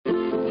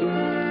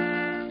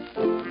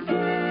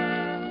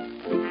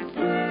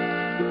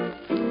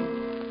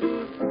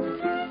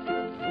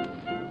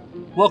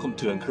Welcome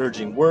to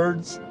Encouraging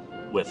Words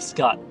with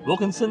Scott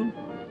Wilkinson,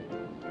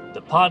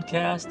 the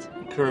podcast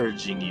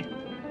encouraging you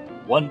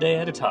one day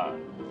at a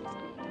time.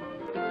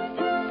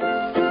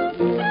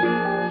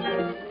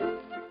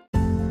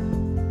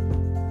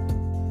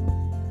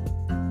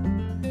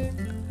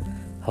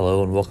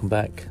 Hello and welcome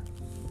back.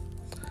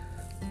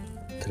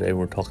 Today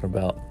we're talking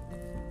about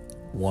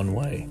one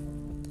way.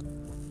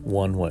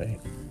 One way.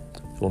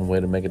 There's one way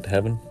to make it to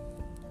heaven.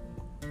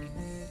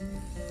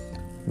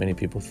 Many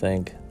people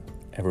think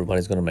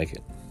everybody's going to make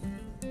it.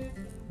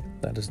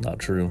 That is not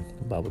true.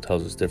 The Bible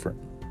tells us different.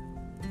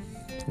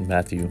 In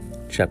Matthew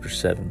chapter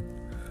 7,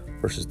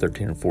 verses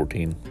 13 and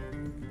 14,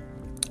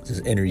 it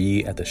says, "Enter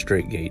ye at the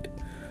strait gate,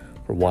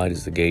 for wide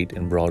is the gate,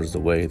 and broad is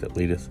the way that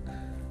leadeth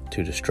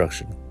to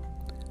destruction,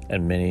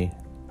 and many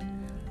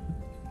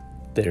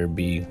there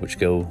be which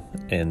go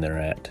in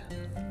thereat.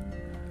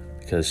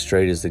 Because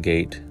strait is the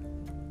gate,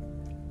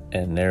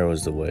 and narrow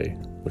is the way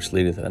which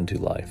leadeth unto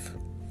life,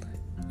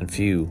 and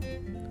few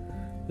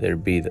there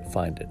be that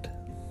find it."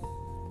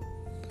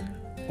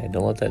 And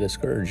don't let that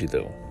discourage you,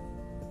 though.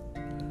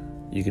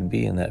 You can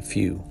be in that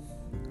few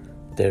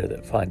there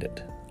that find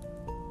it.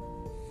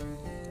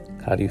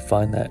 How do you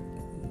find that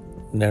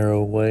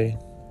narrow way?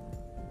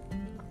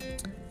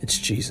 It's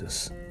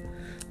Jesus.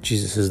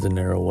 Jesus is the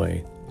narrow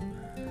way.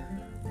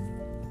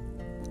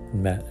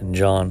 In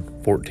John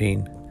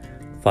 14,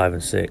 5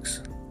 and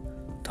 6,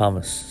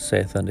 Thomas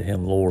saith unto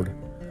him, Lord,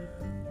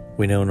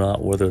 we know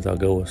not whither thou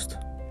goest,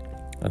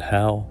 and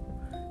how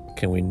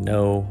can we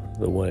know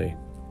the way?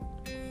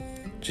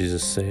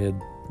 Jesus said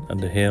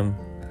unto him,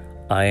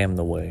 I am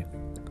the way,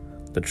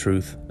 the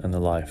truth, and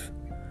the life.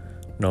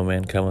 No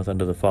man cometh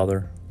unto the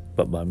Father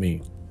but by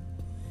me.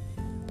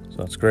 So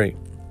that's great.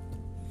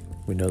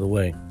 We know the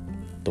way.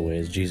 The way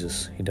is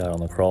Jesus. He died on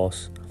the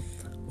cross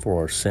for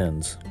our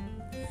sins.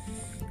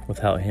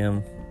 Without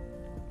him,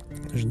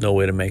 there's no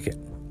way to make it.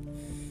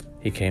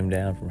 He came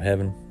down from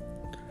heaven,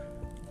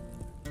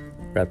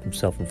 wrapped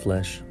himself in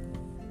flesh,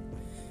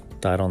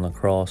 died on the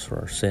cross for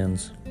our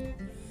sins,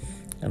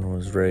 and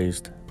was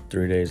raised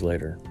 3 days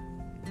later.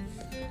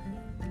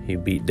 He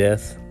beat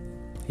death.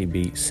 He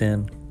beat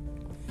sin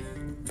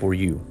for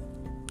you,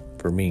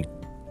 for me.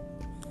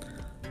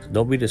 So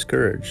don't be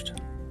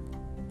discouraged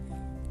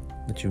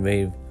that you may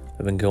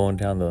have been going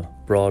down the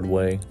broad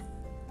way,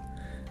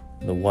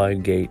 the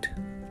wide gate,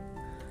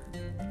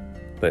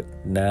 but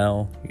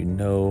now you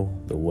know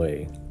the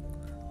way.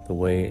 The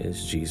way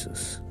is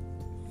Jesus.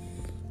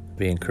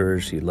 Be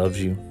encouraged. He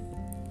loves you.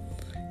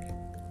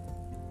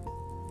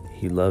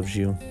 He loves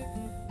you.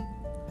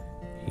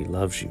 He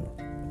loves you.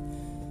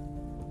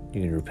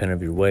 You can repent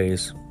of your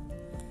ways,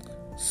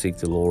 seek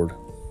the Lord,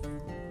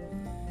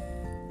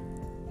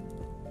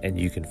 and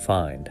you can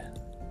find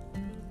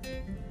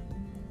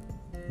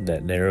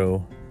that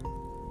narrow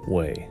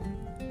way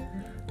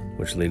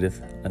which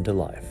leadeth unto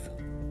life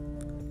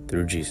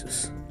through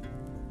Jesus.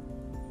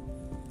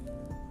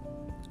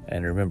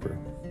 And remember,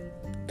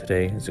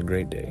 today is a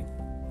great day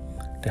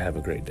to have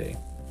a great day.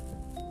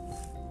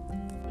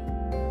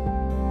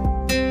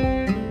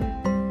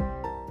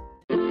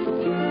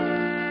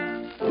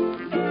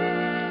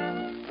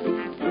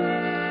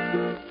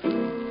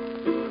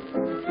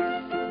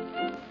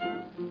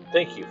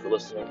 Thank you for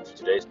listening to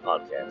today's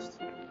podcast.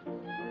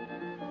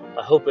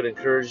 I hope it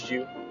encouraged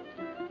you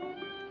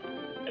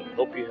and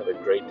hope you have a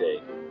great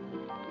day.